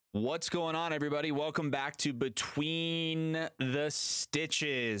What's going on, everybody? Welcome back to Between the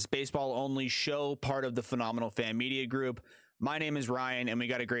Stitches, baseball only show, part of the Phenomenal Fan Media Group. My name is Ryan, and we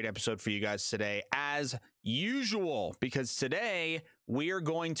got a great episode for you guys today, as usual, because today we are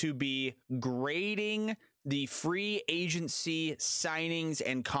going to be grading the free agency signings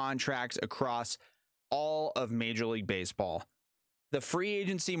and contracts across all of Major League Baseball. The free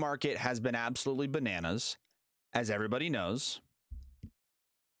agency market has been absolutely bananas, as everybody knows.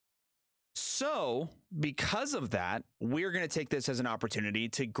 So, because of that, we're going to take this as an opportunity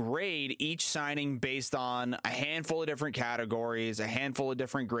to grade each signing based on a handful of different categories, a handful of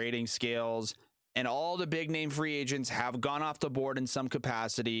different grading scales, and all the big name free agents have gone off the board in some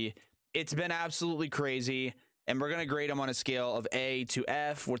capacity. It's been absolutely crazy, and we're going to grade them on a scale of A to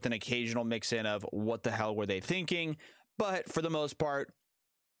F with an occasional mix in of what the hell were they thinking. But for the most part,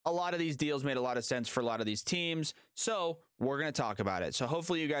 a lot of these deals made a lot of sense for a lot of these teams, so we're going to talk about it. So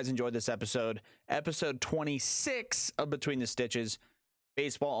hopefully you guys enjoyed this episode 26 of Between the Stitches,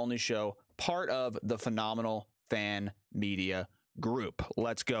 baseball only show, part of the Phenomenal Fan Media Group.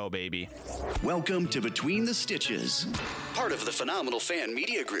 Let's go, baby. Welcome to Between the Stitches, part of the Phenomenal Fan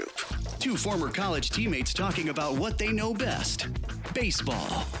Media Group. Two former college teammates talking about what they know best,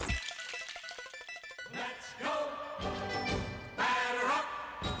 baseball.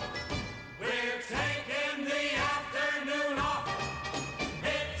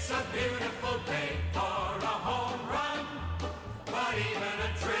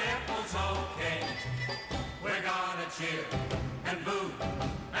 And boo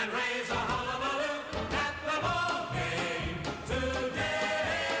and raise a hullabaloo at the ball game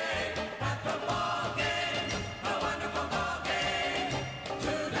today. At the ball game, a wonderful ball game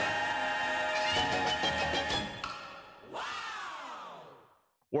today. Wow!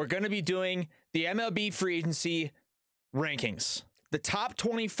 We're going to be doing the MLB free agency rankings. The top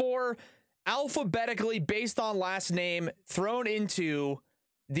 24 alphabetically based on last name thrown into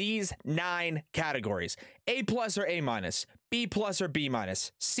these 9 categories: A plus or A minus, B plus or B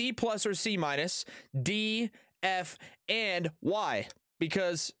minus, C plus or C minus, D, F, and Y.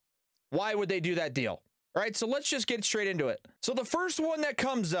 Because why would they do that deal? All right, so let's just get straight into it. So the first one that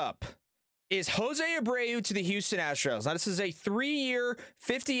comes up is Jose Abreu to the Houston Astros. Now, this is a 3-year,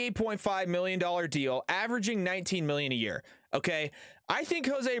 $58.5 million deal, averaging $19 million a year. Okay, I think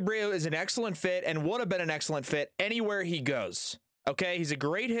Jose Abreu is an excellent fit and would have been an excellent fit anywhere he goes. Okay, he's a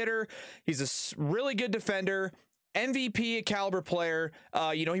great hitter. He's a really good defender, MVP caliber player.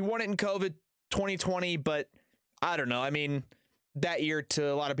 He won it in COVID 2020, but I don't know. I mean, that year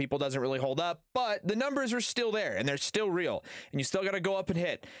to a lot of people doesn't really hold up, but the numbers are still there and they're still real, and you still got to go up and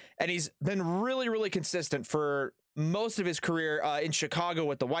hit. And he's been really, really consistent for most of his career in Chicago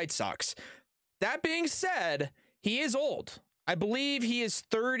with the White Sox. That being said, he is old. I believe he is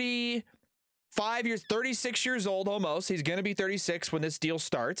 36 years old almost. He's going to be 36 when this deal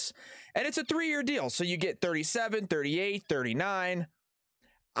starts. And it's a 3-year deal. So you get 37, 38, 39.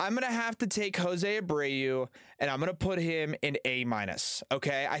 I'm going to have to take Jose Abreu and I'm going to put him in A minus.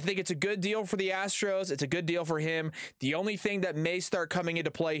 Okay. I think it's a good deal for the Astros. It's a good deal for him. The only thing that may start coming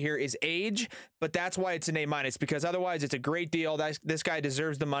into play here is age, but that's why it's an A minus, because otherwise it's a great deal. This guy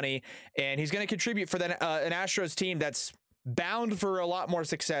deserves the money, and he's going to contribute for an Astros team that's bound for a lot more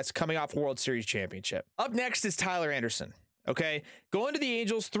success coming off World Series championship. Up next is Tyler Anderson. Okay, going to the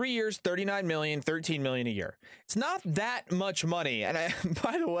Angels, 3 years, $39 million, $13 million a year. It's not that much money, and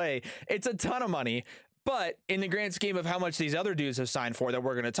by the way, it's a ton of money. But in the grand scheme of how much these other dudes have signed for that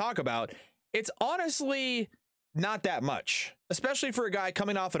we're going to talk about, it's honestly not that much, especially for a guy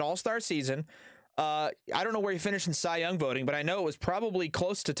coming off an All-Star season. I don't know where he finished in Cy Young voting, but I know it was probably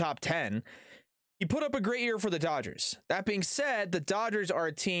close to top 10. He put up a great year for the Dodgers. That being said, the Dodgers are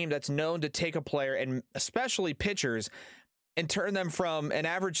a team that's known to take a player, and especially pitchers, and turn them from an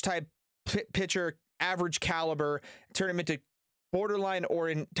average type pitcher, average caliber, turn them into borderline, or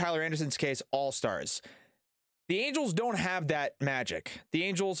in Tyler Anderson's case, all-stars. The Angels don't have that magic. The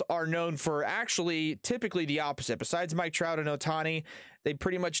Angels are known for actually typically the opposite. Besides Mike Trout and Ohtani, they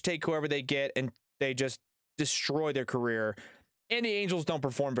pretty much take whoever they get and they just destroy their career. And the Angels don't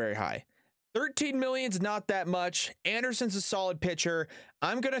perform very high. 13 million's not that much. Anderson's a solid pitcher.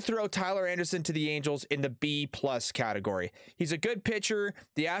 I'm going to throw Tyler Anderson to the Angels in the B plus category. He's a good pitcher.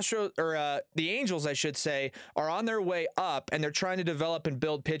 The Angels, I should say, are on their way up, and they're trying to develop and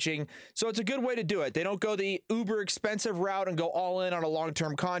build pitching. So it's a good way to do it. They don't go the uber expensive route and go all in on a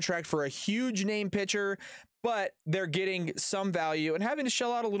long-term contract for a huge name pitcher, but they're getting some value and having to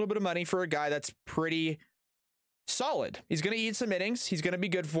shell out a little bit of money for a guy that's pretty solid. He's going to eat some innings. He's going to be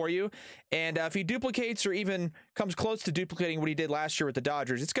good for you. And if he duplicates or even comes close to duplicating what he did last year with the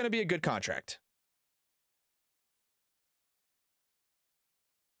Dodgers, it's going to be a good contract.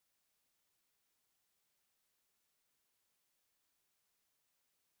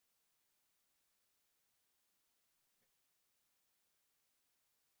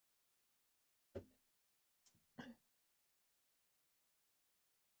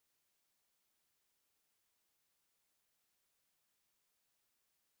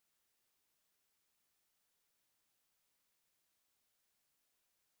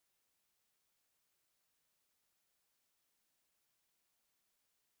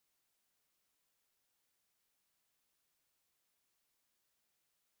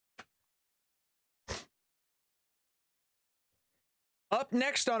 Up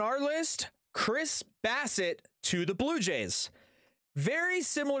next on our list, Chris Bassitt to the Blue Jays. Very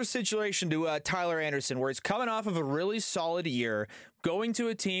similar situation to Tyler Anderson, where he's coming off of a really solid year, going to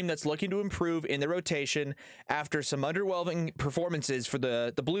a team that's looking to improve in the rotation after some underwhelming performances for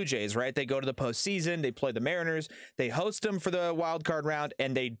the Blue Jays, right? They go to the postseason, they play the Mariners, they host them for the wild card round,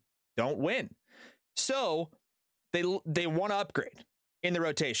 and they don't win. So they want to upgrade in the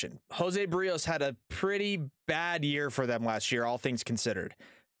rotation. Jose Barrios had a pretty bad year for them last year, all things considered.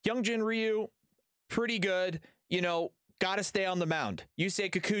 Hyunjin Ryu, pretty good, got to stay on the mound.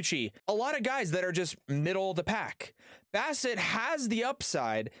 Yusei Kikuchi, a lot of guys that are just middle of the pack. Bassitt has the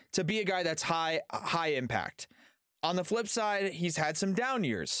upside to be a guy that's high impact. On the flip side, he's had some down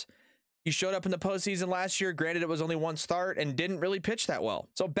years. He showed up in the postseason last year. Granted, it was only one start and didn't really pitch that well.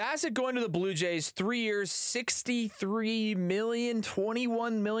 So Bassitt going to the Blue Jays, 3 years, $63 million,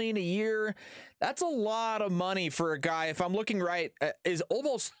 $21 million a year. That's a lot of money for a guy, if I'm looking right, is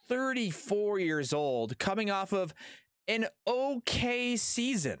almost 34 years old, coming off of an okay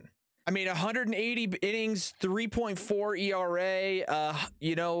season. I mean, 180 innings, 3.4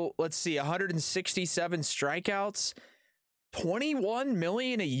 ERA, let's see, 167 strikeouts. 21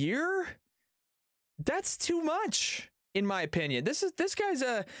 million a year? That's too much, in my opinion. This guy's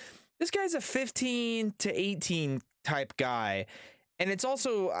a 15 to 18 type guy. And it's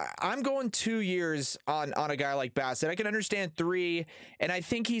also, I'm going 2 years on a guy like Bassitt. I can understand 3, and I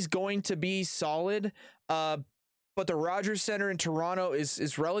think he's going to be solid. But the Rogers Center in Toronto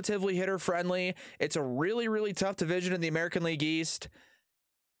is relatively hitter friendly. It's a really, really tough division in the American League East.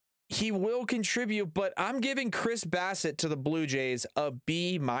 He will contribute, but I'm giving Chris Bassitt to the Blue Jays a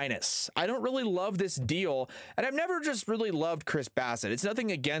B-. I don't really love this deal, and I've never just really loved Chris Bassitt. It's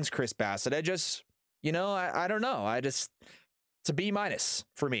nothing against Chris Bassitt. I just, I don't know. It's a B-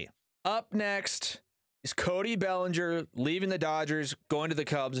 for me. Up next is Cody Bellinger leaving the Dodgers, going to the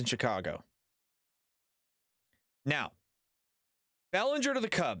Cubs in Chicago. Now, Bellinger to the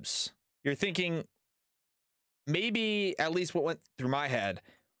Cubs. You're thinking, maybe at least what went through my head,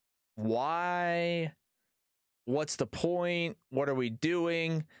 why? What's the point? What are we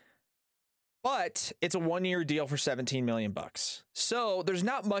doing? But it's a 1-year deal for $17 million. So there's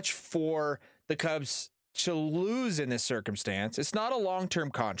not much for the Cubs to lose in this circumstance. It's not a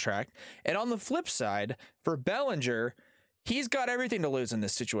long-term contract. And on the flip side, for Bellinger, he's got everything to lose in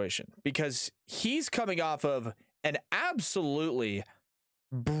this situation because he's coming off of an absolutely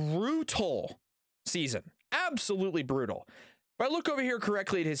brutal season. Absolutely brutal. If I look over here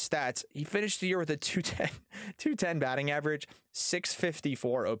correctly at his stats, he finished the year with a 210 batting average,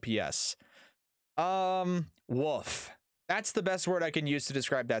 654 OPS. Woof. That's the best word I can use to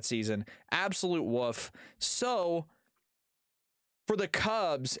describe that season. Absolute woof. So for the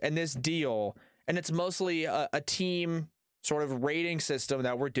Cubs and this deal, and it's mostly a team sort of rating system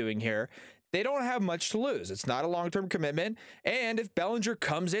that we're doing here, they don't have much to lose. It's not a long-term commitment. And if Bellinger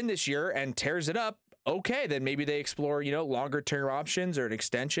comes in this year and tears it up, okay, then maybe they explore, longer term options or an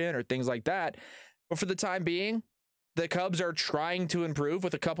extension or things like that. But for the time being, the Cubs are trying to improve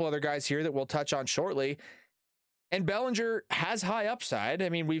with a couple other guys here that we'll touch on shortly. And Bellinger has high upside. I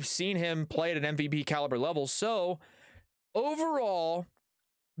mean, we've seen him play at an MVP caliber level. So overall,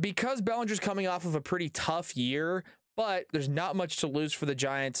 because Bellinger's coming off of a pretty tough year, but there's not much to lose for the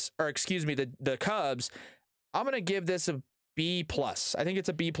the Cubs, I'm going to give this a B+. I think it's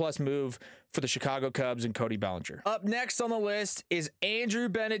a B+ move for the Chicago Cubs and Cody Bellinger. Up next on the list is Andrew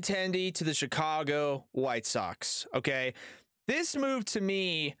Benintendi to the Chicago White Sox. Okay. This move to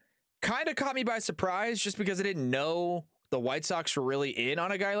me kind of caught me by surprise just because I didn't know the White Sox were really in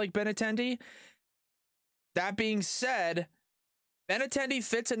on a guy like Benintendi. That being said, Benintendi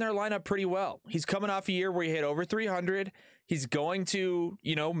fits in their lineup pretty well. He's coming off a year where he hit over 300. He's going to,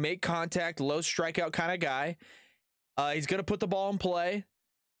 make contact, low strikeout kind of guy. He's going to put the ball in play,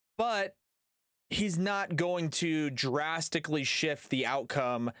 but he's not going to drastically shift the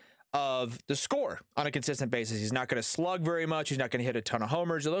outcome of the score on a consistent basis. He's not going to slug very much. He's not going to hit a ton of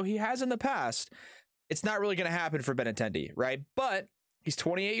homers, although he has in the past. It's not really going to happen for Benintendi, right? But he's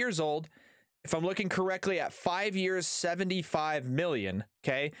 28 years old. If I'm looking correctly, at 5 years, 75 million,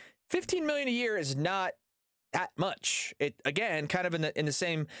 okay? 15 million a year is not that much. It, again, kind of in the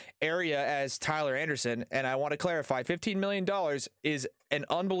same area as Tyler Anderson, and I want to clarify, $15 million is an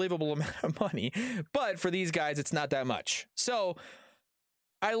unbelievable amount of money, but for these guys, it's not that much. So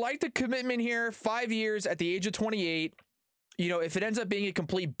I like the commitment here. 5 years at the age of 28. You know, if it ends up being a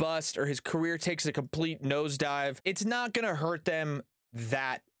complete bust or his career takes a complete nosedive, it's not going to hurt them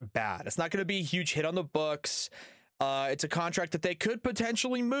that bad. It's not going to be a huge hit on the books. It's a contract that they could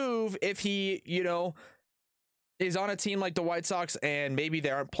potentially move if he, you know, is on a team like the White Sox and maybe they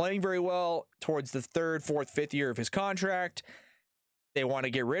aren't playing very well towards the third, fourth, fifth year of his contract. They want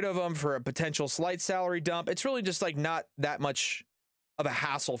to get rid of him for a potential slight salary dump. It's really just like not that much of a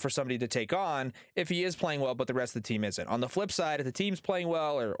hassle for somebody to take on if he is playing well, but the rest of the team isn't. On the flip side, if the team's playing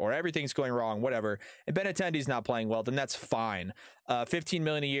well or everything's going wrong, whatever, and Benintendi's not playing well, then that's fine. 15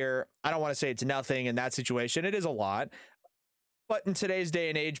 million a year. I don't want to say it's nothing in that situation. It is a lot. But in today's day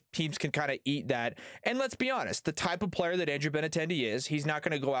and age, teams can kind of eat that. And let's be honest, the type of player that Andrew Benintendi is, he's not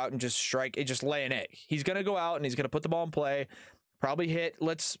going to go out and just lay an egg. He's going to go out and he's going to put the ball in play, probably hit,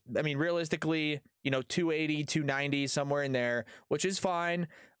 realistically, you know, 280, 290, somewhere in there, which is fine.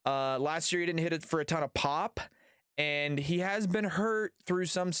 Last year, he didn't hit it for a ton of pop, and he has been hurt through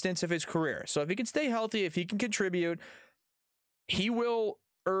some stints of his career. So if he can stay healthy, if he can contribute, he will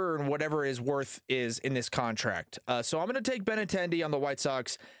earn whatever his worth is in this contract. So I'm going to take Benintendi on the White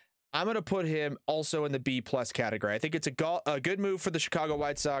Sox. I'm going to put him also in the B+ category. I think it's a good move for the Chicago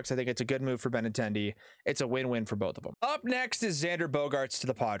White Sox. I think it's a good move for Benintendi. It's a win-win for both of them. Up next is Xander Bogaerts to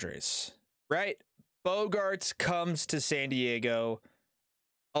the Padres, right? Bogaerts comes to San Diego,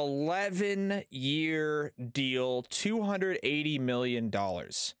 11-year deal, $280 million.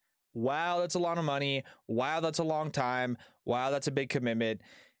 Wow, that's a lot of money. Wow, that's a long time. Wow, that's a big commitment,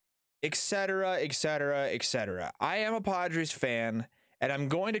 etc., etc., etc. I am a Padres fan, and I'm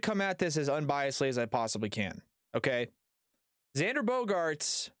going to come at this as unbiasedly as I possibly can, okay? Xander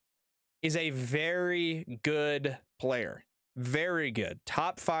Bogaerts is a very good player. Very good.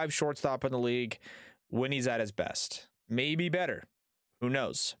 Top 5 shortstop in the league when he's at his best. Maybe better. Who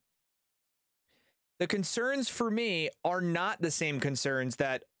knows? The concerns for me are not the same concerns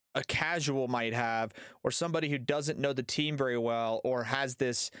that a casual might have, or somebody who doesn't know the team very well, or has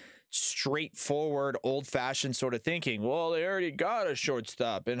this straightforward, old-fashioned sort of thinking. Well, they already got a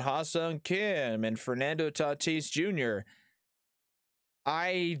shortstop in Ha-Seong Kim and Fernando Tatis Jr.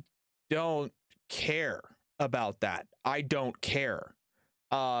 I don't care about that. I don't care.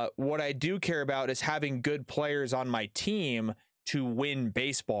 What I do care about is having good players on my team to win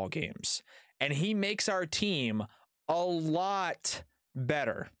baseball games. And he makes our team a lot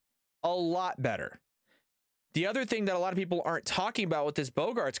better. A lot better. The other thing that a lot of people aren't talking about with this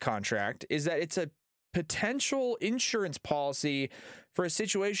Bogaerts contract is that it's a potential insurance policy for a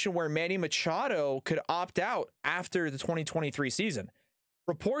situation where Manny Machado could opt out after the 2023 season.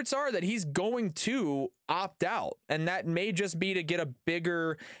 Reports are that he's going to opt out, and that may just be to get a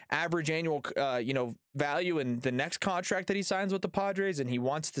bigger average annual value in the next contract that he signs with the Padres, and he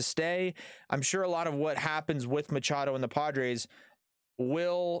wants to stay. I'm sure a lot of what happens with Machado and the Padres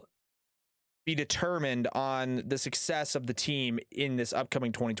will be determined on the success of the team in this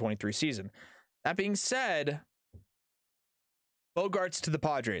upcoming 2023 season. That being said, Bogaerts to the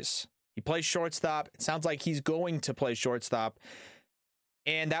Padres. He plays shortstop. It sounds like he's going to play shortstop.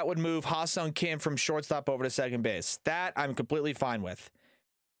 And that would move Ha-Seong Kim from shortstop over to second base. That I'm completely fine with.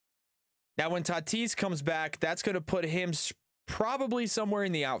 Now, when Tatis comes back, that's going to put him probably somewhere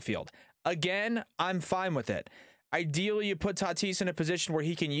in the outfield. Again, I'm fine with it. Ideally, you put Tatis in a position where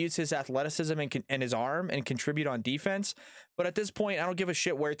he can use his athleticism and his arm and contribute on defense. But at this point, I don't give a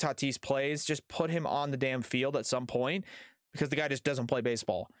shit where Tatis plays. Just put him on the damn field at some point because the guy just doesn't play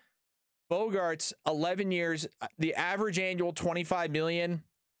baseball. Bogaerts, 11 years, the average annual $25 million.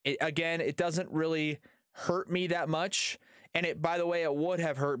 It doesn't really hurt me that much. And by the way, it would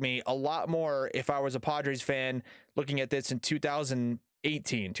have hurt me a lot more if I was a Padres fan looking at this in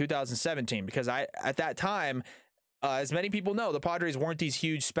 2018, 2017, because at that time, as many people know, the Padres weren't these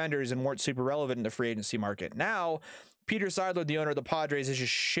huge spenders and weren't super relevant in the free agency market. Now, Peter Seidler, the owner of the Padres, is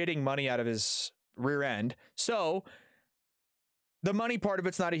just shitting money out of his rear end. So the money part of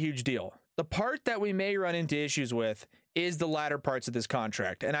it's not a huge deal. The part that we may run into issues with is the latter parts of this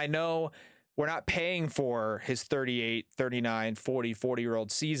contract. And I know We're not paying for his 38, 39, 40,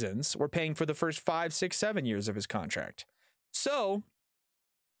 40-year-old seasons. We're paying for the first 5, 6, 7 years of his contract. So,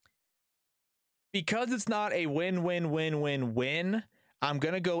 because it's not a win-win-win-win-win, I'm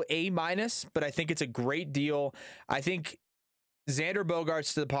going to go A-, but I think it's a great deal. I think Xander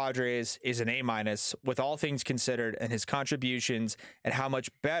Bogaerts to the Padres is an A- with all things considered and his contributions and how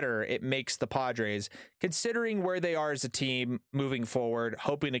much better it makes the Padres, considering where they are as a team moving forward,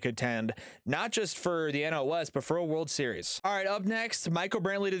 hoping to contend, not just for the NL West, but for a World Series. All right, up next, Michael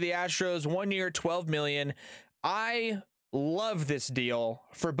Brantley to the Astros, 1 year, $12 million. I love this deal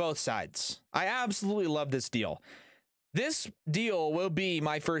for both sides. I absolutely love this deal. This deal will be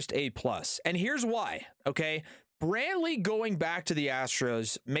my first A+. And here's why, okay? Brantley going back to the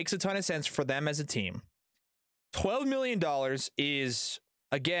Astros makes a ton of sense for them as a team. $12 million is,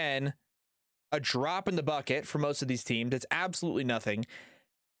 again, a drop in the bucket for most of these teams. It's absolutely nothing.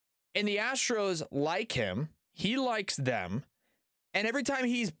 And the Astros like him. He likes them. And every time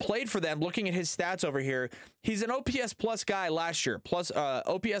he's played for them, looking at his stats over here, he's an OPS plus guy last year.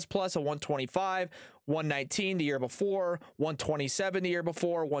 OPS plus a 125, 119 the year before, 127 the year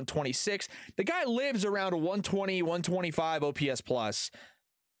before, 126. The guy lives around a 120, 125 OPS plus.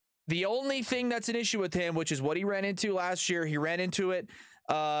 The only thing that's an issue with him, which is what he ran into last year, he ran into it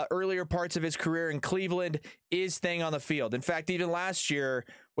earlier parts of his career in Cleveland, is staying on the field. In fact, even last year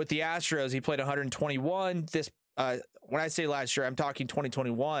with the Astros, he played 121. When I say last year, I'm talking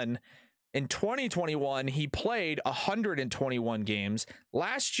 2021. In 2021, he played 121 games.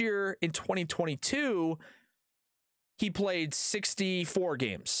 Last year, in 2022, he played 64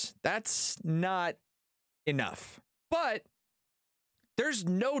 games. That's not enough. But there's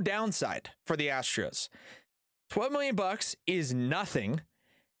no downside for the Astros. $12 million is nothing.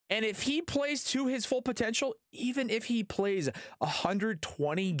 And if he plays to his full potential, even if he plays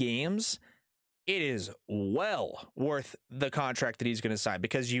 120 games, it is well worth the contract that he's going to sign,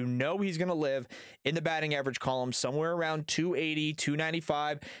 because you know he's going to live in the batting average column somewhere around 280,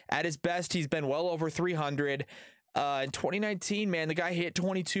 295. At his best, he's been well over 300. In 2019, man, the guy hit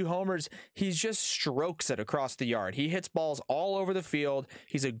 22 homers. He's just strokes it across the yard. He hits balls all over the field.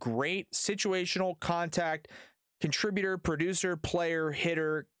 He's a great situational contact contributor, producer, player,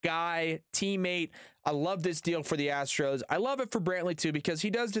 hitter, guy, teammate. I love this deal for the Astros. I love it for Brantley too, because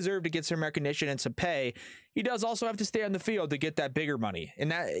he does deserve to get some recognition and some pay. He does also have to stay on the field to get that bigger money. And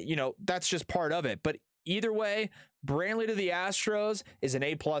that, that's just part of it. But either way, Brantley to the Astros is an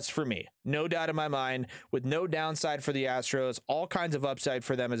A+ for me. No doubt in my mind, with no downside for the Astros, all kinds of upside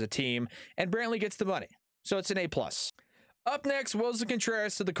for them as a team, and Brantley gets the money. So it's an A+. Up next, Willson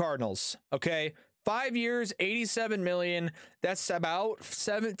Contreras to the Cardinals. Okay, 5 years, $87 million. That's about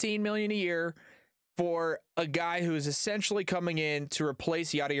 $17 million a year for a guy who is essentially coming in to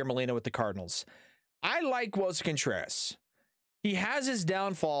replace Yadier Molina with the Cardinals. I like Willson Contreras. He has his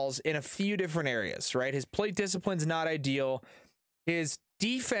downfalls in a few different areas, right? His plate discipline's not ideal. His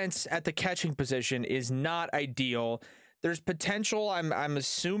defense at the catching position is not ideal. There's potential, I'm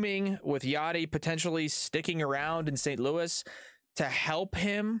assuming, with Yadi potentially sticking around in St. Louis to help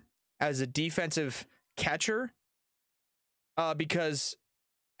him as a defensive catcher, because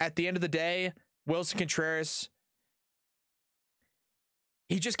at the end of the day, Willson Contreras,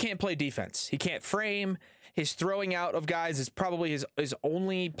 he just can't play defense. He can't frame. His throwing out of guys is probably his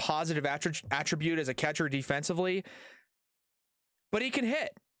only positive attribute as a catcher defensively, but he can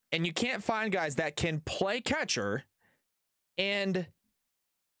hit, and you can't find guys that can play catcher and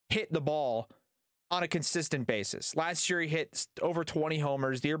hit the ball on a consistent basis. Last year, he hit over 20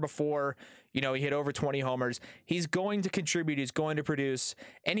 homers. The year before, he hit over 20 homers. He's going to contribute. He's going to produce,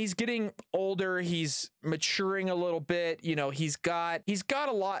 and he's getting older. He's maturing a little bit. He's got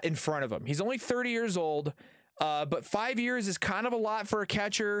a lot in front of him. He's only 30 years old, but 5 years is kind of a lot for a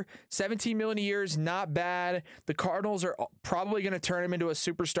catcher. $17 million a year is not bad. The Cardinals are probably going to turn him into a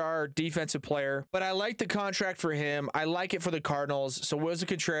superstar defensive player, but I like the contract for him. I like it for the Cardinals. So Willson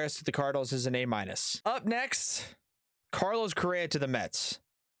Contreras to the Cardinals is an A-. Up next, Carlos Correa to the Mets.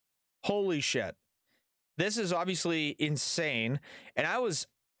 Holy shit. This is obviously insane. And I was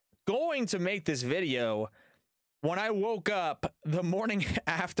going to make this video when I woke up the morning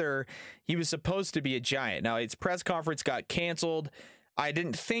after he was supposed to be a Giant. Now, his press conference got canceled. I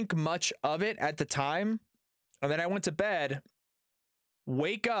didn't think much of it at the time. And then I went to bed,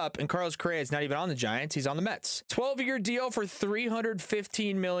 wake up, and Carlos Correa is not even on the Giants. He's on the Mets. 12-year deal for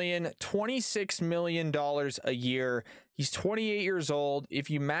 $315 million, $26 million a year. He's 28 years old. If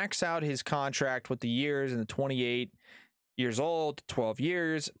you max out his contract with the years and the 28 years old, 12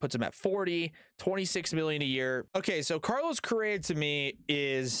 years, puts him at 40, $26 million a year. Okay, so Carlos Correa to me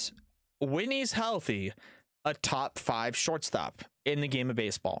is when he's healthy, a top 5 shortstop in the game of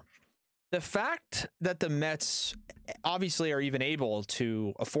baseball. The fact that the Mets obviously are even able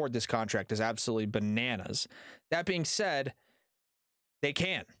to afford this contract is absolutely bananas. That being said, they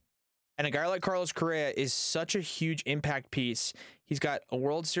can. And a guy like Carlos Correa is such a huge impact piece. He's got a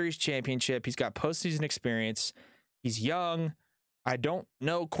World Series championship. He's got postseason experience. He's young. I don't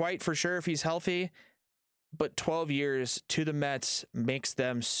know quite for sure if he's healthy, but 12 years to the Mets makes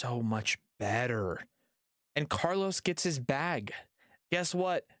them so much better. And Carlos gets his bag. Guess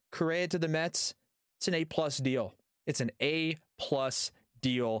what? Correa to the Mets, it's an A+ deal. It's an A+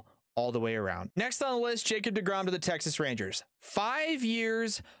 deal all the way around. Next on the list, Jacob deGrom to the Texas Rangers. 5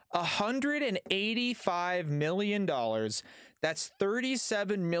 years, $185 million. That's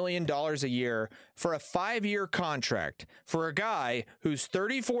 $37 million a year for a 5-year contract for a guy who's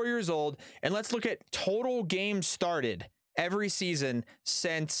 34 years old. And let's look at total games started every season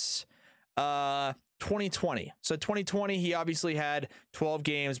since 2020. So 2020, he obviously had 12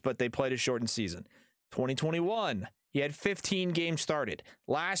 games, but they played a shortened season. 2021, he had 15 games started.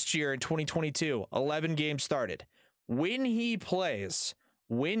 Last year in 2022, 11 games started. When he plays,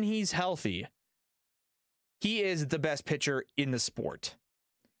 when he's healthy, he is the best pitcher in the sport.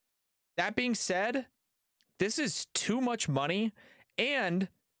 That being said, this is too much money and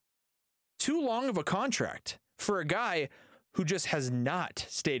too long of a contract for a guy who just has not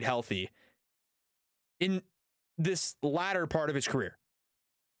stayed healthy in this latter part of his career.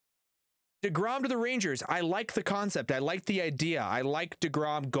 DeGrom to the Rangers. I like the concept. I like the idea. I like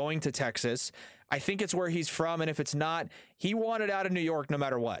DeGrom going to Texas. I think it's where he's from, and if it's not, he wanted out of New York no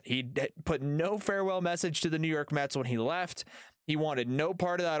matter what. He put no farewell message to the New York Mets when he left. He wanted no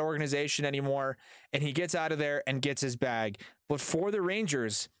part of that organization anymore, and he gets out of there and gets his bag. But for the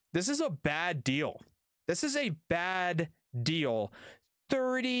Rangers, this is a bad deal. This is a bad deal.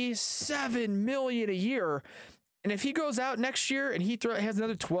 $37 million a year. And if he goes out next year and he has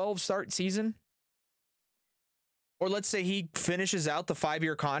another 12 start season, or let's say he finishes out the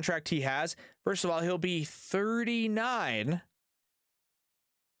 5-year contract he has, first of all, he'll be 39.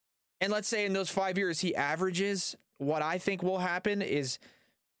 And let's say in those 5 years he averages, what I think will happen is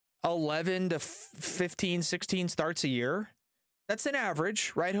 11 to 15, 16 starts a year. That's an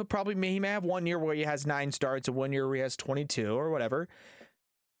average, right? He may have 1 year where he has 9 starts and 1 year where he has 22 or whatever.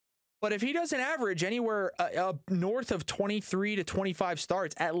 But if he doesn't average anywhere north of 23 to 25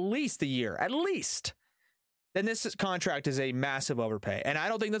 starts, at least a year, at least, then this contract is a massive overpay. And I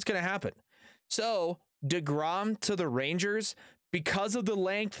don't think that's going to happen. So DeGrom to the Rangers, because of the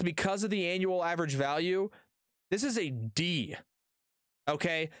length, because of the annual average value, this is a D.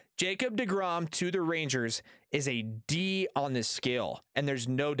 Okay? Jacob deGrom to the Rangers is a D on this scale. And there's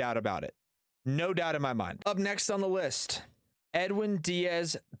no doubt about it. No doubt in my mind. Up next on the list, Edwin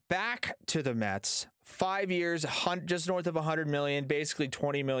Diaz back to the Mets. 5 years, just north of $100 million, basically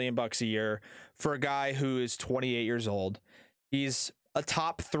 $20 million a year for a guy who is 28 years old. He's a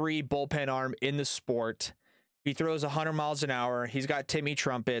top 3 bullpen arm in the sport. He throws 100 miles an hour. He's got Timmy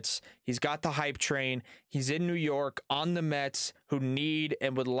Trumpets. He's got the hype train. He's in New York on the Mets, who need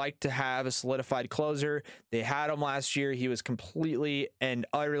and would like to have a solidified closer. They had him last year. He was completely and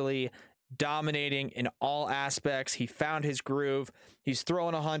utterly dominating in all aspects. He found his groove. He's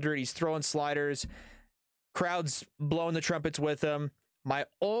throwing 100. He's throwing sliders. Crowd's blowing the trumpets with him. My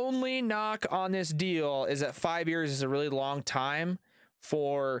only knock on this deal is that 5 years is a really long time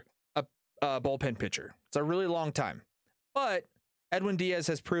for a bullpen pitcher. It's a really long time. But Edwin Diaz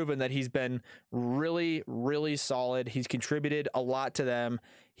has proven that he's been really, really solid. He's contributed a lot to them.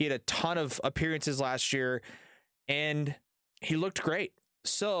 He had a ton of appearances last year, and he looked great.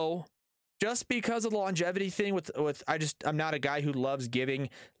 So just because of the longevity thing I'm not a guy who loves giving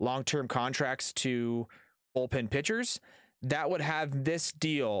long-term contracts to bullpen pitchers. That would have this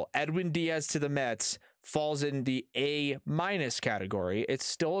deal, Edwin Diaz to the Mets, falls in the A- category. It's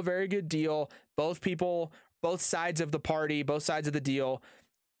still a very good deal. Both sides of the party, both sides of the deal.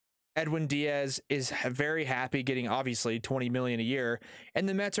 Edwin Diaz is very happy getting, obviously, $20 million a year, and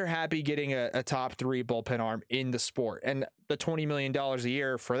the Mets are happy getting a top 3 bullpen arm in the sport. And the $20 million a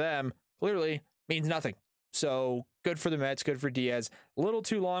year for them clearly means nothing. So good for the Mets, good for Diaz. A little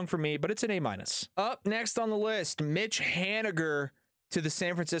too long for me, but it's an A-. Up next on the list, Mitch Haniger to the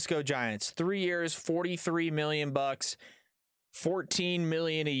San Francisco Giants. 3 years, $43 million, $14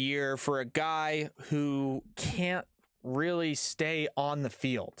 million a year for a guy who can't really stay on the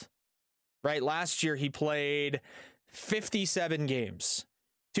field. Right? Last year he played 57 games.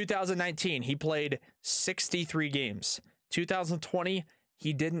 2019 he played 63 games. 2020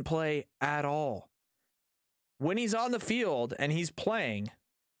 he didn't play at all. When he's on the field and he's playing,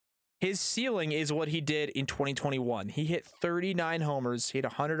 His ceiling is what he did in 2021. He hit 39 homers, he hit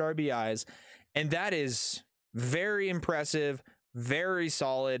 100 RBIs, and that is very impressive, very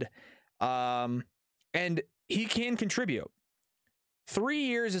solid, and he can contribute. 3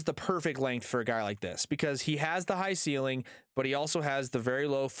 years is the perfect length for a guy like this because he has the high ceiling, but he also has the very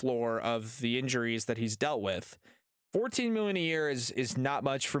low floor of the injuries that he's dealt with. 14 million a year is not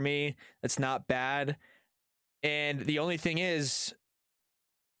much for me. It's not bad. And the only thing is,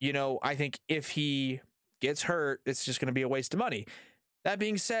 you know, I think if he gets hurt, it's just going to be a waste of money. That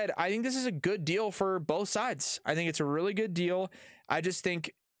being said, I think this is a good deal for both sides. I think it's a really good deal. I just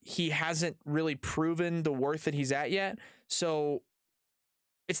think he hasn't really proven the worth that he's at yet. So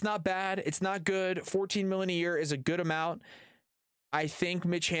it's not bad. It's not good. 14 million a year is a good amount. I think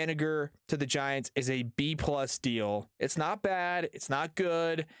Mitch Haniger to the Giants is a B+ deal. It's not bad. It's not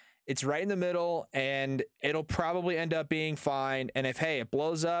good. It's right in the middle, and it'll probably end up being fine. And if, hey, it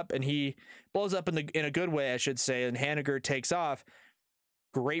blows up and he blows up in a good way, I should say, and Haniger takes off,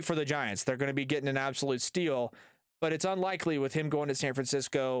 great for the Giants. They're going to be getting an absolute steal, but it's unlikely with him going to San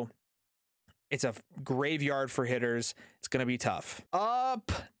Francisco. It's a graveyard for hitters. It's going to be tough.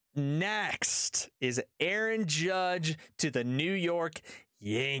 Up next is Aaron Judge to the New York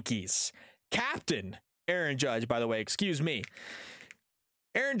Yankees. Captain Aaron Judge, by the way, excuse me.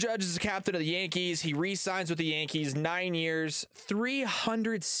 Aaron Judge is the captain of the Yankees. He re-signs with the Yankees, 9 years,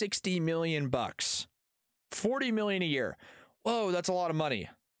 $360 million, $40 million a year. Whoa, that's a lot of money.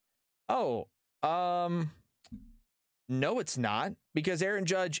 Oh, no, it's not, because Aaron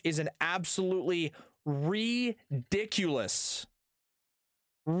Judge is an absolutely ridiculous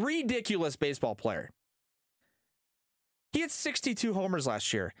baseball player. He had 62 homers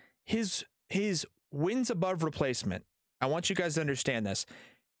last year. His wins above replacement. I want you guys to understand this.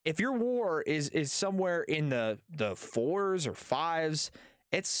 If your WAR is somewhere in the 4s or 5s,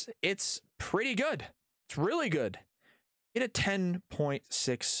 it's pretty good. It's really good. He had a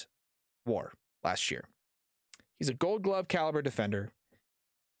 10.6 WAR last year. He's a Gold Glove caliber defender.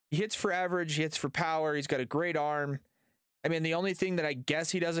 He hits for average. He hits for power. He's got a great arm. I mean, the only thing that I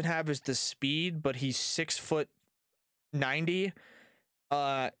guess he doesn't have is the speed, but he's 6'90",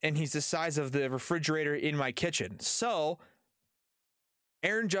 and he's the size of the refrigerator in my kitchen. So,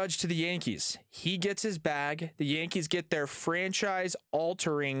 Aaron Judge to the Yankees. He gets his bag. The Yankees get their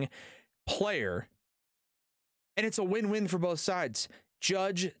franchise-altering player, and it's a win-win for both sides.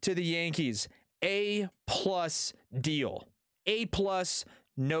 Judge to the Yankees. A+ deal. A+,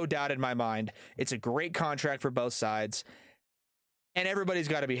 no doubt in my mind. It's a great contract for both sides, and everybody's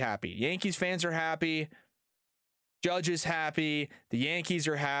got to be happy. Yankees fans are happy. Judge is happy. The Yankees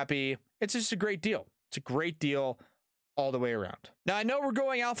are happy. It's just a great deal. It's a great deal all the way around. Now, I know we're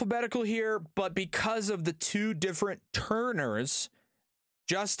going alphabetical here, but because of the two different Turners,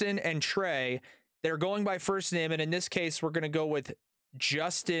 Justin and Trey, they're going by first name, and in this case, we're going to go with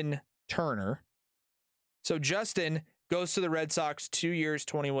Justin Turner. So Justin goes to the Red Sox, 2 years,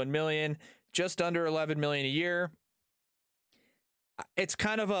 $21 million, just under $11 million a year. It's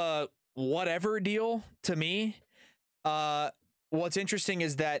kind of a whatever deal to me. What's interesting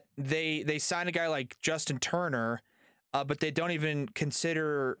is that they sign a guy like Justin Turner, but they don't even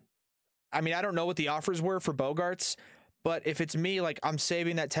consider. I mean, I don't know what the offers were for Bogaerts, but if it's me, like, I'm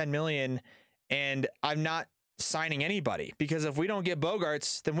saving that $10 million and I'm not signing anybody, because if we don't get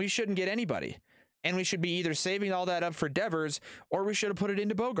Bogaerts, then we shouldn't get anybody. And we should be either saving all that up for Devers, or we should have put it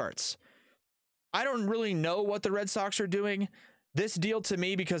into Bogaerts. I don't really know what the Red Sox are doing. This deal to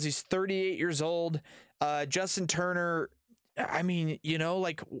me, because he's 38 years old, Justin Turner, I mean, you know,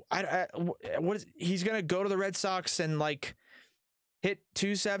 like, he's going to go to the Red Sox and, like, hit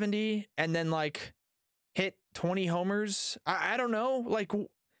 270 and then, like, hit 20 homers. I don't know. Like,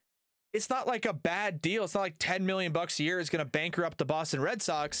 it's not like a bad deal. It's not like $10 million a year is going to bankrupt the Boston Red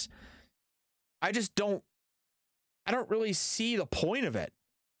Sox. I don't really see the point of it.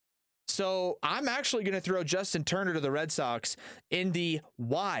 So I'm actually going to throw Justin Turner to the Red Sox in the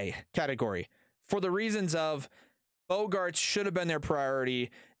Y category for the reasons of Bogaerts should have been their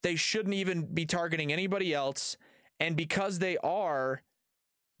priority. They shouldn't even be targeting anybody else. And because they are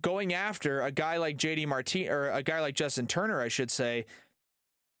going after a guy like JD Martinez, or a guy like Justin Turner, I should say,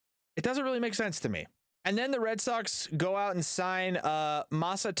 it doesn't really make sense to me. And then the Red Sox go out and sign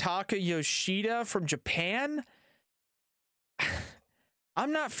Masataka Yoshida from Japan.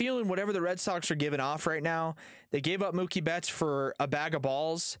 I'm not feeling whatever the Red Sox are giving off right now. They gave up Mookie Betts for a bag of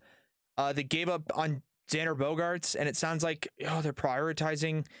balls. They gave up on Xander Bogaerts, and it sounds like, they're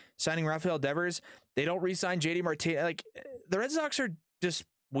prioritizing signing Rafael Devers. They don't re-sign JD Martinez. Like, the Red Sox are just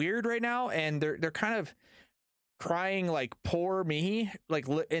weird right now, and they're kind of crying like poor me, like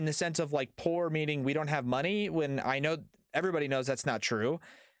in the sense of like poor meaning we don't have money, when I know everybody knows that's not true.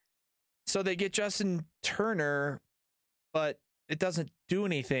 So they get Justin Turner, but it doesn't do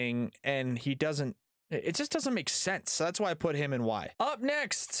anything, and it just doesn't make sense. So that's why I put him in Y. Up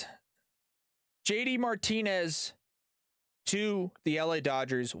next, JD Martinez to the LA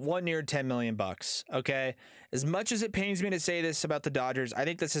Dodgers, 1 year, $10 million. Okay. As much as it pains me to say this about the Dodgers, I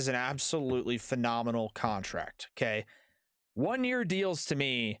think this is an absolutely phenomenal contract. Okay. 1 year deals to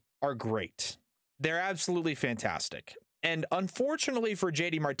me are great. They're absolutely fantastic. And unfortunately for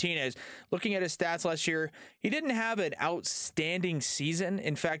JD Martinez, looking at his stats last year, he didn't have an outstanding season.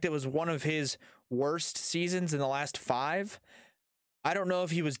 In fact, it was one of his worst seasons in the last 5. I don't know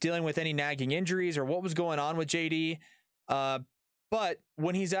if he was dealing with any nagging injuries or what was going on with JD. But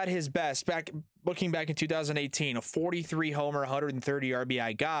when he's at his best, looking back in 2018, a 43 homer, 130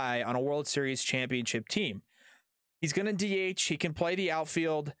 RBI guy on a World Series championship team. He's going to DH. He can play the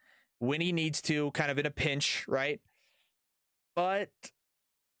outfield when he needs to, kind of in a pinch, right? But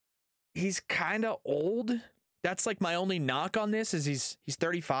he's kind of old. That's like my only knock on this is he's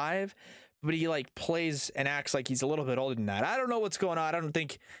 35. But he like plays and acts like he's a little bit older than that. I don't know what's going on. I don't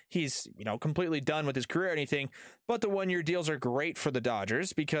think he's, completely done with his career or anything, but the 1 year deals are great for the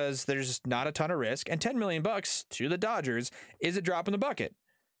Dodgers because there's not a ton of risk, and $10 million to the Dodgers is a drop in the bucket.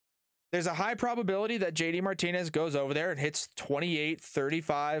 There's a high probability that JD Martinez goes over there and hits 28 to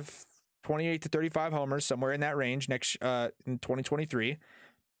 35 homers, somewhere in that range in 2023.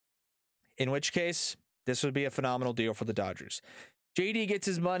 In which case, this would be a phenomenal deal for the Dodgers. JD gets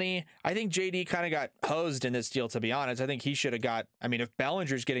his money. I think JD kind of got hosed in this deal, to be honest. I think he should have got, if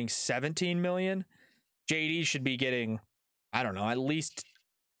Bellinger's getting $17 million, JD should be getting, I don't know, at least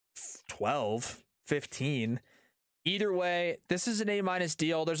 12, 15. Either way, this is an A-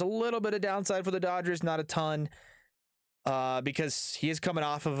 deal. There's a little bit of downside for the Dodgers, not a ton, because he is coming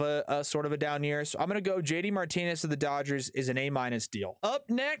off of a sort of a down year. So I'm going to go JD Martinez to the Dodgers is an A- deal. Up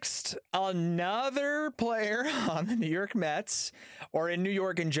next, another player on the New York Mets, or in New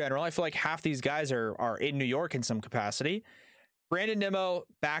York in general. I feel like half these guys are in New York in some capacity. Brandon Nimmo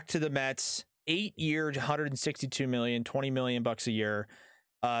back to the Mets, 8 year, $162 million, $20 million a year,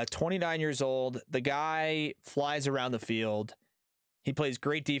 29 years old. The guy flies around the field. He plays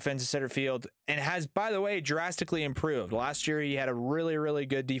great defense in center field and has, by the way, drastically improved. Last year, he had a really, really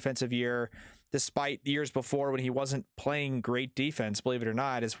good defensive year, despite years before when he wasn't playing great defense, believe it or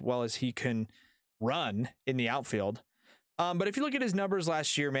not, as well as he can run in the outfield. But if you look at his numbers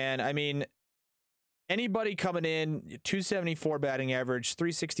last year, man, anybody coming in, 274 batting average,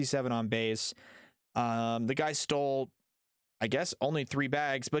 367 on base. The guy stole, I guess, only 3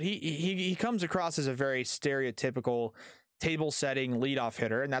 bags, but he comes across as a very stereotypical table-setting leadoff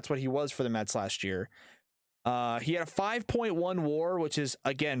hitter, and that's what he was for the Mets last year. He had a 5.1 WAR, which is,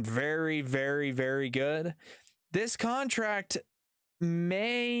 again, very, very, very good. This contract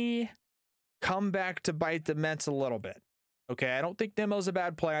may come back to bite the Mets a little bit. Okay, I don't think Nimmo's a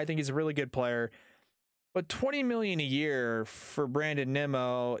bad player. I think he's a really good player. But $20 million a year for Brandon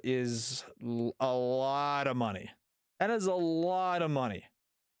Nimmo is a lot of money. That is a lot of money.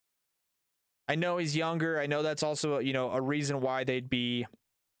 I know he's younger. I know that's also, a reason why they'd be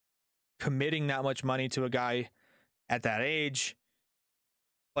committing that much money to a guy at that age.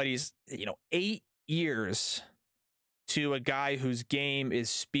 But he's, 8 years to a guy whose game is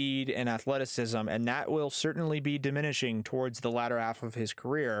speed and athleticism, and that will certainly be diminishing towards the latter half of his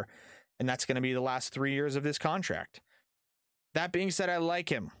career. And that's going to be the last 3 years of this contract. That being said, I like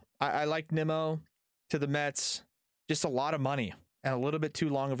him. I like Nimmo to the Mets. Just a lot of money and a little bit too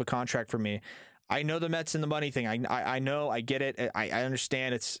long of a contract for me. I know the Mets and the money thing. I know, I get it. I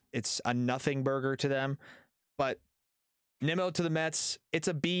understand it's a nothing burger to them, but Nimmo to the Mets, it's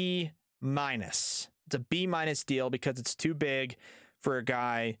a B-. It's a B- deal because it's too big for a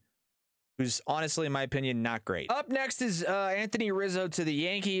guy who's honestly, in my opinion, not great. Up next is Anthony Rizzo to the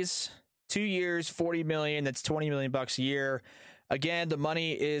Yankees. 2 years, $40 million. That's $20 million a year. Again, the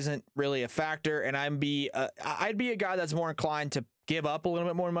money isn't really a factor, and I'd be a guy that's more inclined to give up a little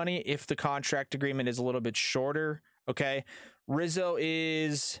bit more money if the contract agreement is a little bit shorter. Okay, Rizzo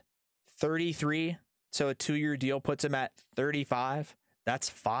is 33, so a 2 year deal puts him at 35. That's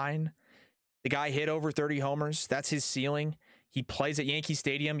fine. The guy hit over 30 homers. That's his ceiling. He plays at Yankee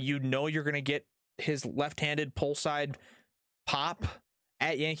Stadium. You're going to get his left-handed pull side pop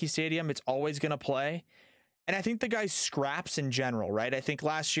at Yankee Stadium. It's always going to play. And I think the guy scraps in general, right? I think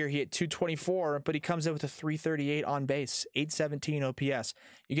last year he hit 224, but he comes in with a 338 on base, 817 OPS.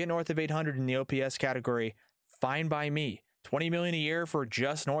 You get north of 800 in the OPS category, fine by me. $20 million a year for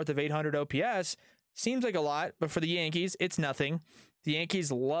just north of 800 OPS, Seems like a lot, but for the Yankees, it's nothing. The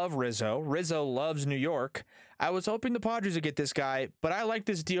Yankees love Rizzo. Rizzo loves New York. I was hoping the Padres would get this guy, but I like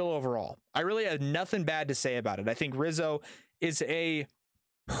this deal overall. I really have nothing bad to say about it. I think Rizzo is a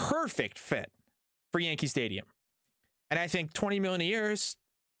perfect fit for Yankee Stadium. And I think $20 million a year,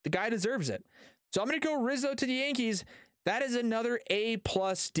 the guy deserves it. So I'm going to go Rizzo to the Yankees. That is another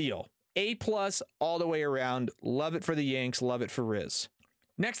A-plus deal. A-plus all the way around. Love it for the Yanks. Love it for Riz.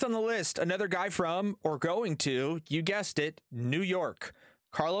 Next on the list, another guy from, or going to, you guessed it, New York.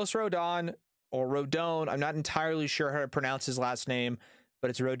 Carlos Rodon, or Rodon. I'm not entirely sure how to pronounce his last name,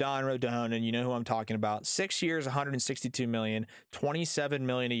 but it's Rodon, and you know who I'm talking about. 6 years, $162 million, $27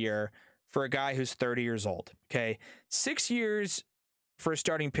 million a year for a guy who's 30 years old. Okay, 6 years for a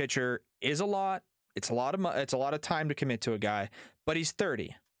starting pitcher is a lot. It's a lot of time to commit to a guy, but he's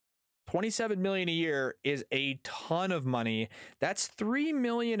 30. $27 million a year is a ton of money. That's $3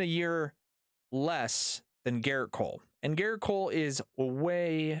 million a year less than Garrett Cole. And Garrett Cole is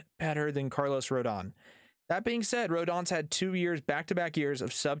way better than Carlos Rodon. That being said, Rodon's had 2 years, back-to-back years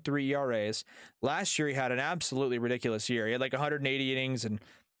of sub-3 ERAs. Last year, he had an absolutely ridiculous year. He had like 180 innings and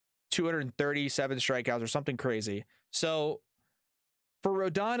 237 strikeouts or something crazy. So for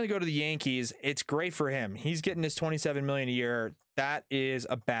Rodon to go to the Yankees, it's great for him. He's getting his $27 million a year. That is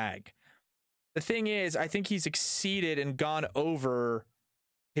a bag. The thing is, I think he's exceeded and gone over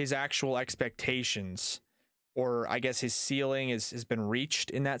his actual expectations, or I guess his ceiling has been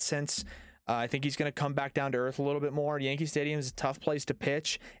reached in that sense. I think he's going to come back down to earth a little bit more. Yankee Stadium is a tough place to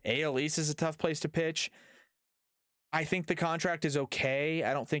pitch. AL East is a tough place to pitch. I think the contract is okay.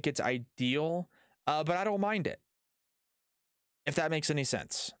 I don't think it's ideal, but I don't mind it, if that makes any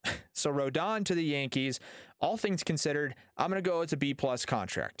sense. So Rodon to the Yankees, all things considered, I'm going to go it's a B-plus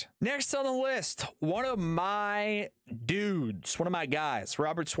contract. Next on the list, one of my dudes, one of my guys,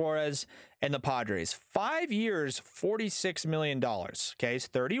 Robert Suarez and the Padres. 5 years, $46 million. Okay, he's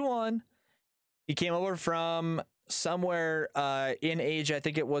 31. He came over from somewhere in Asia. I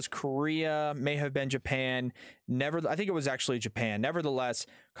think it was Korea, may have been Japan. I think it was actually Japan. Nevertheless,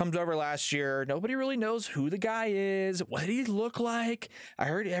 comes over last year. Nobody really knows who the guy is. What did he look like? I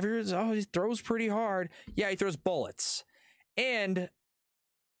heard he throws pretty hard. Yeah, he throws bullets. And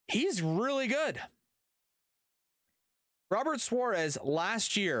he's really good. Robert Suarez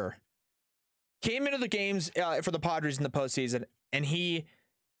last year came into the games for the Padres in the postseason, and he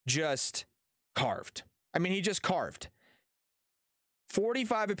just carved. I mean, he just carved.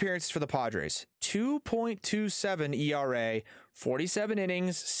 45 appearances for the Padres, 2.27 ERA, 47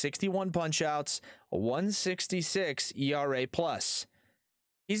 innings, 61 punchouts, 166 ERA plus.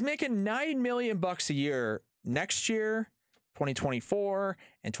 He's making $9 million a year next year, 2024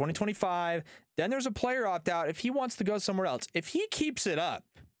 and 2025. Then there's a player opt out if he wants to go somewhere else. If he keeps it up,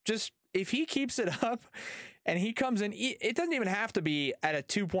 and he comes in, it doesn't even have to be at a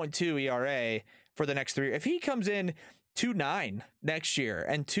 2.2 ERA for the next 3 years. If he comes in 2.9 next year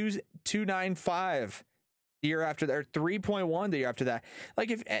and 2.95 the year after that, or 3.1 the year after that,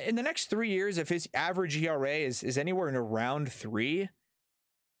 like if in the next 3 years, if his average ERA is anywhere in around 3,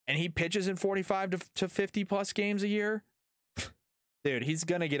 and he pitches in 45 to 50 plus games a year, dude, he's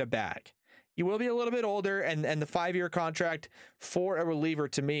gonna get a bag. He will be a little bit older, and the 5-year contract for a reliever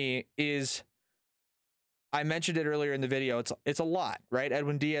to me is, I mentioned it earlier in the video, it's a lot, right?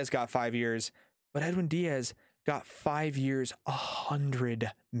 Edwin Diaz got 5 years, but Edwin Diaz got 5 years,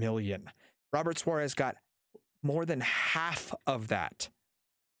 $100 million. Robert Suarez got more than half of that,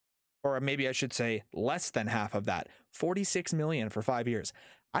 or maybe I should say less than half of that, $46 million for 5 years.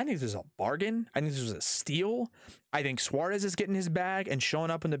 I think this is a bargain. I think this was a steal. I think Suarez is getting his bag and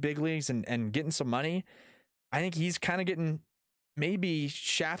showing up in the big leagues and getting some money. I think he's kind of getting maybe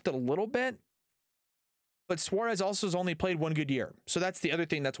shafted a little bit, but Suarez also has only played 1 good year. So that's the other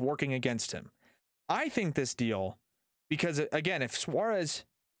thing that's working against him. I think this deal, because again, if Suarez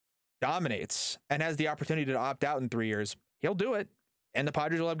dominates and has the opportunity to opt out in 3 years, he'll do it. And the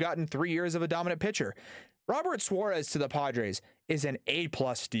Padres will have gotten 3 years of a dominant pitcher. Robert Suarez to the Padres is an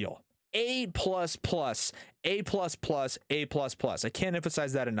A-plus deal. A++, A++, A++. I can't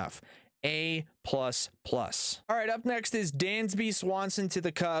emphasize that enough. A++. All right, up next is Dansby Swanson to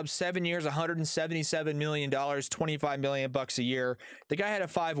the Cubs. 7 years, $177 million, $25 million a year. The guy had a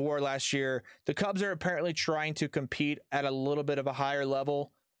 5 WAR last year. The Cubs are apparently trying to compete at a little bit of a higher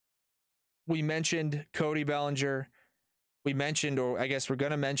level. We mentioned Cody Bellinger. We mentioned, or I guess we're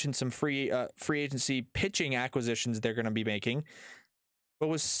going to mention, some free agency pitching acquisitions they're going to be making. But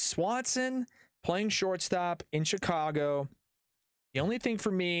with Swanson playing shortstop in Chicago, The only thing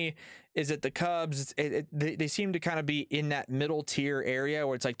for me is that the Cubs, they seem to kind of be in that middle tier area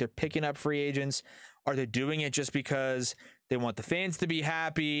where it's like they're picking up free agents. Are they doing it just because they want the fans to be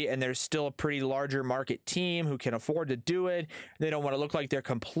happy and there's still a pretty larger market team who can afford to do it? They don't want to look like they're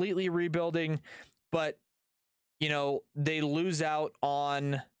completely rebuilding, but you know, they lose out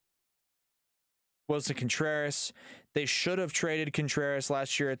on Wilson Contreras. They should have traded Contreras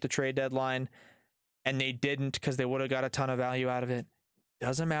last year at the trade deadline, and they didn't because they would have got a ton of value out of it.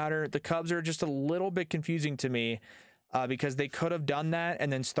 Doesn't matter. The Cubs are just a little bit confusing to me because they could have done that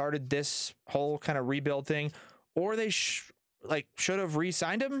and then started this whole kind of rebuild thing, or they should have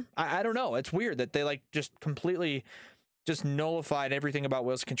re-signed him. I don't know. It's weird that they like just completely just nullified everything about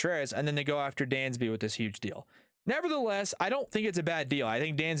Wilson Contreras, and then they go after Dansby with this huge deal. Nevertheless, I don't think it's a bad deal. I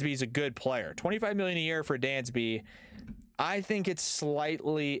think Dansby is a good player. $25 million a year for Dansby. I think it's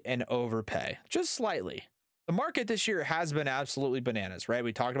slightly an overpay, just slightly. The market this year has been absolutely bananas, right?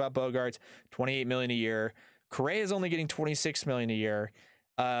 We talked about Bogaerts, $28 million a year. Correa is only getting $26 million a year.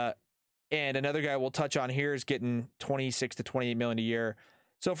 And another guy we'll touch on here is getting $26 to $28 million a year.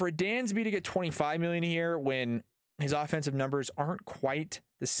 So for Dansby to get $25 million a year when his offensive numbers aren't quite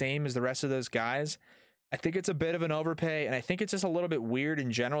the same as the rest of those guys, I think it's a bit of an overpay, and I think it's just a little bit weird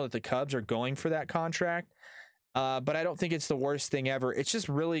in general that the Cubs are going for that contract. But I don't think it's the worst thing ever. It's just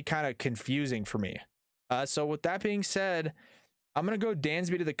really kind of confusing for me. So with that being said, I'm going to go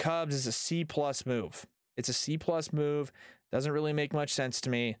Dansby to the Cubs as a C+ move. It's a C+ move. Doesn't really make much sense to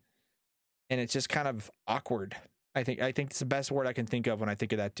me. And it's just kind of awkward. I think it's the best word I can think of when I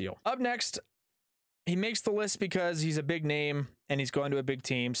think of that deal. Up next, he makes the list because he's a big name and he's going to a big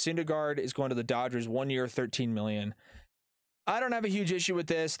team. Syndergaard is going to the Dodgers, 1 year, $13 million. I don't have a huge issue with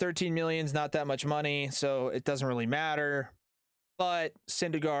this. $13 million is not that much money, so it doesn't really matter. But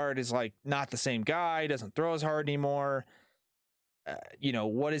Syndergaard is like not the same guy, doesn't throw as hard anymore.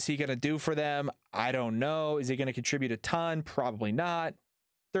 What is he going to do for them? I don't know. Is he going to contribute a ton? Probably not.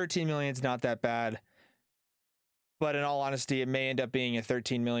 $13 million is not that bad. But in all honesty, it may end up being a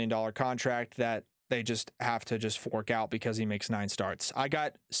 $13 million contract that they just have to just fork out because he makes 9 starts. I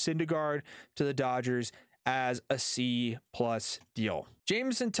got Syndergaard to the Dodgers as a C+ deal.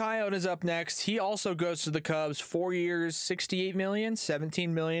 Jameson Taillon is up next. He also goes to the Cubs, 4 years, $68 million, $17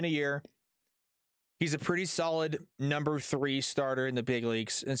 million a year. He's a pretty solid number 3 starter in the big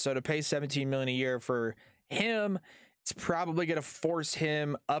leagues. And so to pay $17 million a year for him, it's probably going to force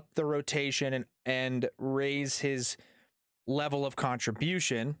him up the rotation and raise his level of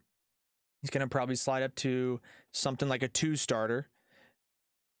contribution. He's going to probably slide up to something like a 2 starter.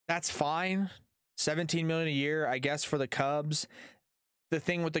 That's fine. $17 million a year, I guess, for the Cubs. The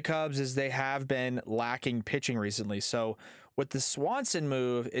thing with the Cubs is they have been lacking pitching recently. So with the Swanson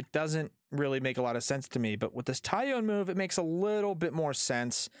move, it doesn't really make a lot of sense to me. But with this Taillon move, it makes a little bit more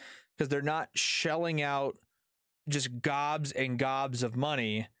sense because they're not shelling out just gobs and gobs of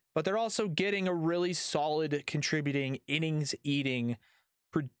money, but they're also getting a really solid contributing, innings eating,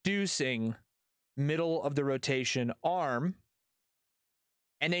 producing middle of the rotation arm,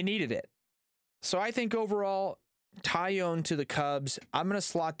 and they needed it. So I think overall, Taillon to the Cubs, I'm going to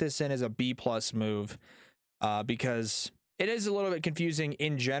slot this in as a B+ move because it is a little bit confusing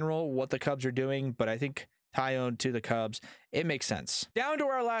in general what the Cubs are doing, but I think Taillon to the Cubs, it makes sense. Down to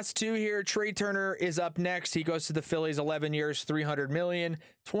our last 2 here. Trey Turner is up next. He goes to the Phillies, 11 years, $300 million,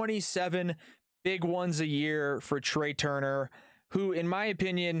 27 big ones a year for Trey Turner, who, in my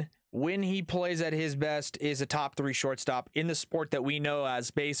opinion, when he plays at his best, is a top 3 shortstop in the sport that we know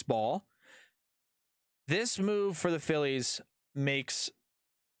as baseball. This move for the Phillies makes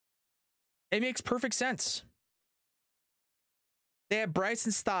perfect sense. They have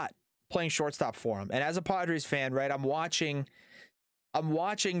Bryson Stott playing shortstop for him. And as a Padres fan, right, I'm watching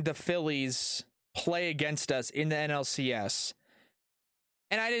the Phillies play against us in the NLCS.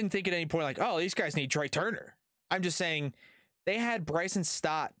 And I didn't think at any point like, oh, these guys need Trey Turner. I'm just saying they had Bryson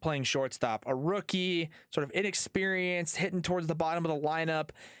Stott playing shortstop, a rookie, sort of inexperienced, hitting towards the bottom of the lineup.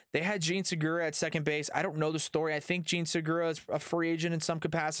 They had Jean Segura at second base. I don't know the story. I think Jean Segura is a free agent in some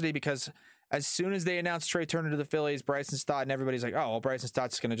capacity because as soon as they announced Trey Turner to the Phillies, Bryson Stott, and everybody's like, oh, well, Bryson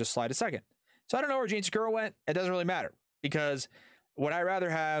Stott's going to just slide to second. So I don't know where Jean Segura went. It doesn't really matter because would I rather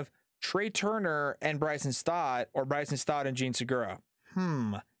have Trey Turner and Bryson Stott or Bryson Stott and Jean Segura?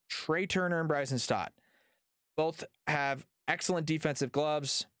 Trey Turner and Bryson Stott. Both have excellent defensive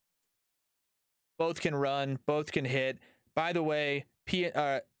gloves. Both can run. Both can hit. By the way,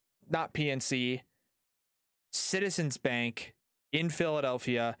 not PNC, Citizens Bank in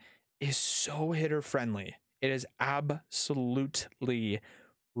Philadelphia is so hitter friendly. It is absolutely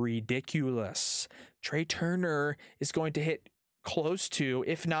ridiculous. Trey Turner is going to hit close to,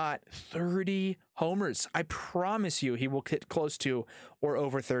 if not 30 homers. I promise you he will get close to or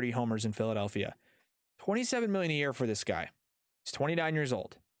over 30 homers in Philadelphia. $27 million a year for this guy. He's 29 years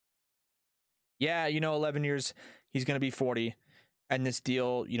old. Yeah, 11 years, he's going to be 40. And this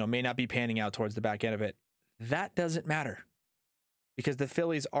deal, may not be panning out towards the back end of it. That doesn't matter because the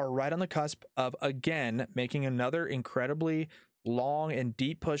Phillies are right on the cusp of, again, making another incredibly long and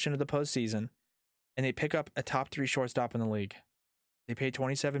deep push into the postseason. And they pick up a top 3 shortstop in the league. They pay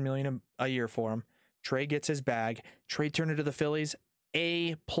 $27 million a year for him. Trey gets his bag. Trey Turner to the Phillies,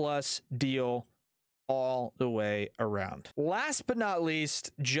 A+ deal all the way around. Last but not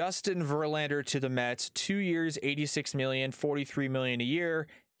least, Justin Verlander to the Mets. 2 years, $86 million, $43 million a year.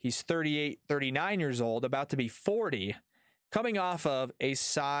 He's 39 years old, about to be 40, coming off of a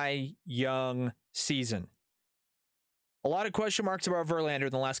Cy Young season. A lot of question marks about Verlander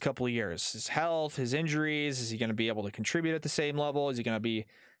in the last couple of years. His health, his injuries. Is he going to be able to contribute at the same level? Is he going to be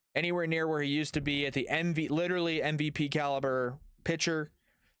anywhere near where he used to be at the literally MVP caliber pitcher?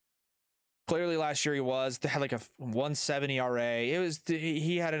 Clearly last year he was. They had like a 170 RA.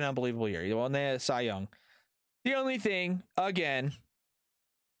 He had an unbelievable year. He won the Cy Young. The only thing, again,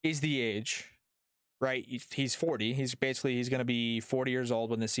 is the age, right? He's 40. He's going to be 40 years old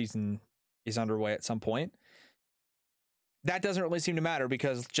when the season is underway at some point. That doesn't really seem to matter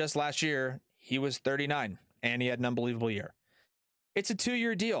because just last year he was 39 and he had an unbelievable year. It's a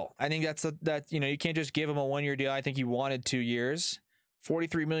 2-year deal. I think you can't just give him a 1-year deal. I think he wanted 2 years.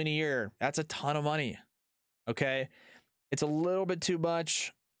 $43 million a year. That's a ton of money. Okay. It's a little bit too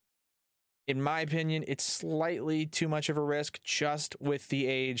much. In my opinion, it's slightly too much of a risk just with the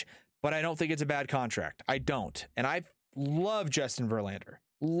age, but I don't think it's a bad contract. I don't. And I love Justin Verlander.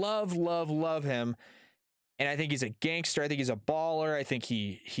 Love him. And I think he's a gangster. I think he's a baller. I think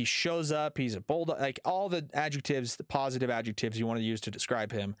he shows up. He's a bulldog. Like all the adjectives, the positive adjectives you want to use to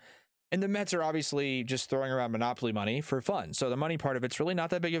describe him. And the Mets are obviously just throwing around monopoly money for fun. So the money part of it's really not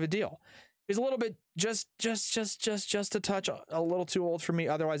that big of a deal. He's a little bit just a touch a little too old for me.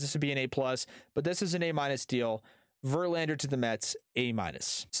 Otherwise, this would be an A+, but this is an A- deal. Verlander to the Mets, A-.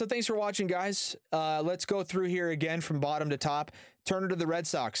 So thanks for watching, guys. Let's go through here again from bottom to top. Turner to the Red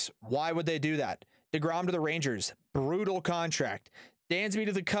Sox. Why would they do that? DeGrom to the Rangers. Brutal contract. Dansby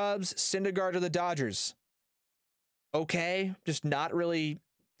to the Cubs. Syndergaard to the Dodgers. Okay, just not really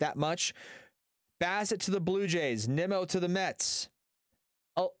that much. Bassett to the Blue Jays. Nimmo to the Mets.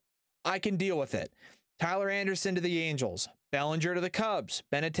 Oh, I can deal with it. Tyler Anderson to the Angels. Bellinger to the Cubs.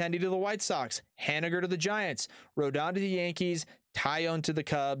 Benintendi to the White Sox. Haniger to the Giants. Rodon to the Yankees. Tyone to the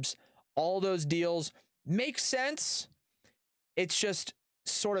Cubs. All those deals make sense. It's just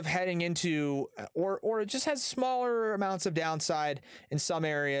sort of heading into, or it just has smaller amounts of downside in some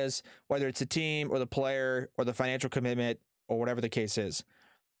areas, whether it's the team or the player or the financial commitment or whatever the case is.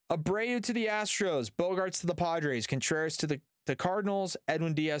 Abreu to the Astros, Bogarts to the Padres, Contreras to the Cardinals,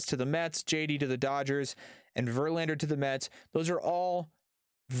 Edwin Diaz to the Mets, JD to the Dodgers, and Verlander to the Mets. Those are all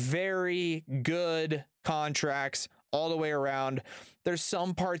very good contracts all the way around. There's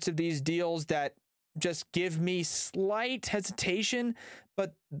some parts of these deals that just give me slight hesitation,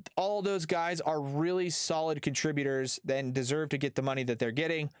 but all those guys are really solid contributors and deserve to get the money that they're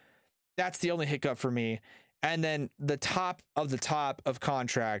getting. That's the only hiccup for me. And then the top of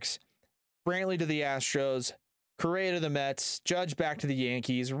contracts, Brantley to the Astros, Correa to the Mets, Judge back to the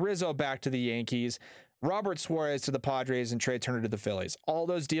Yankees, Rizzo back to the Yankees, Robert Suarez to the Padres, and Trey Turner to the Phillies. All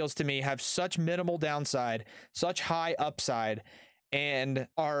those deals to me have such minimal downside, such high upside, and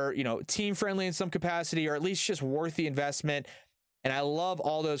are, team friendly in some capacity, or at least just worth the investment. And I love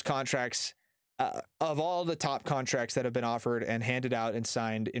all those contracts, of all the top contracts that have been offered and handed out and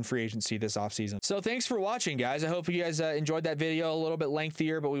signed in free agency this offseason. So thanks for watching, guys. I hope you guys enjoyed that video. A little bit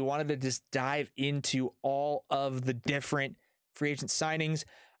lengthier, but we wanted to just dive into all of the different free agent signings.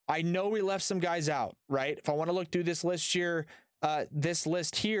 I know we left some guys out, right? If I want to look through this list here,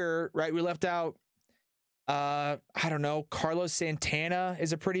 right, we left out, I don't know, Carlos Santana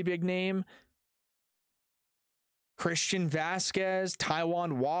is a pretty big name. Christian Vasquez,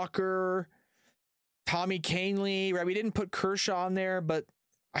 Taijuan Walker, Tommy Kahnle, right? We didn't put Kershaw on there, but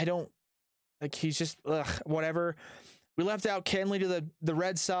he's just, whatever. We left out Kenley to the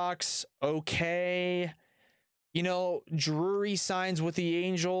Red Sox. Okay. Drury signs with the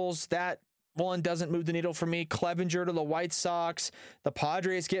Angels. That one doesn't move the needle for me. Clevenger to the White Sox. The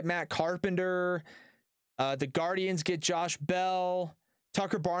Padres get Matt Carpenter. The Guardians get Josh Bell.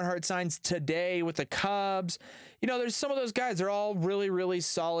 Tucker Barnhart signs today with the Cubs. There's some of those guys. They're all really, really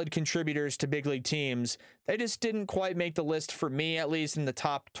solid contributors to big league teams. They just didn't quite make the list for me, at least in the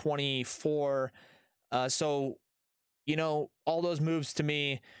top 24. So, all those moves to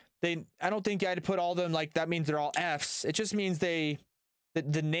me, I don't think I had to put all of them like that means they're all Fs. It just means the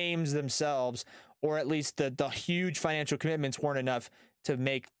names themselves, or at least the huge financial commitments, weren't enough to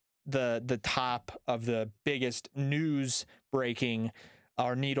make the top of the biggest news breaking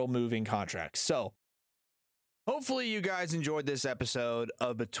or needle moving contracts. So hopefully you guys enjoyed this episode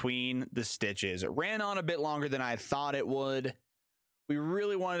of Between the Stitches. It ran on a bit longer than I thought it would. We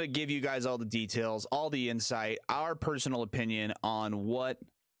really wanted to give you guys all the details, all the insight, our personal opinion on what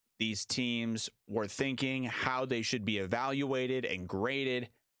these teams were thinking, how they should be evaluated and graded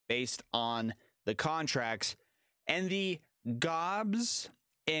based on the contracts, and the gobs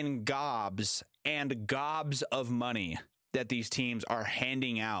and gobs and gobs of money that these teams are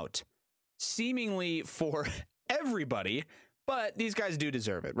handing out, seemingly for everybody. But these guys do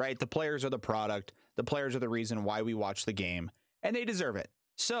deserve it, right? The players are the product. The players are the reason why we watch the game, and they deserve it.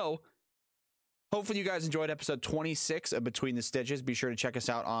 So hopefully you guys enjoyed episode 26 of Between the Stitches. Be sure to check us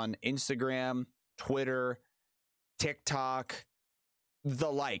out on Instagram, Twitter, TikTok,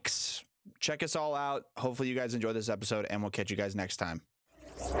 the likes. Check us all out. Hopefully you guys enjoyed this episode, and we'll catch you guys next time.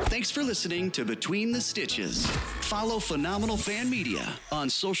 Thanks for listening to Between the Stitches. Follow Phenomenal Fan Media on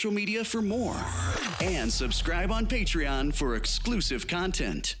social media for more, and subscribe on Patreon for exclusive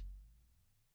content.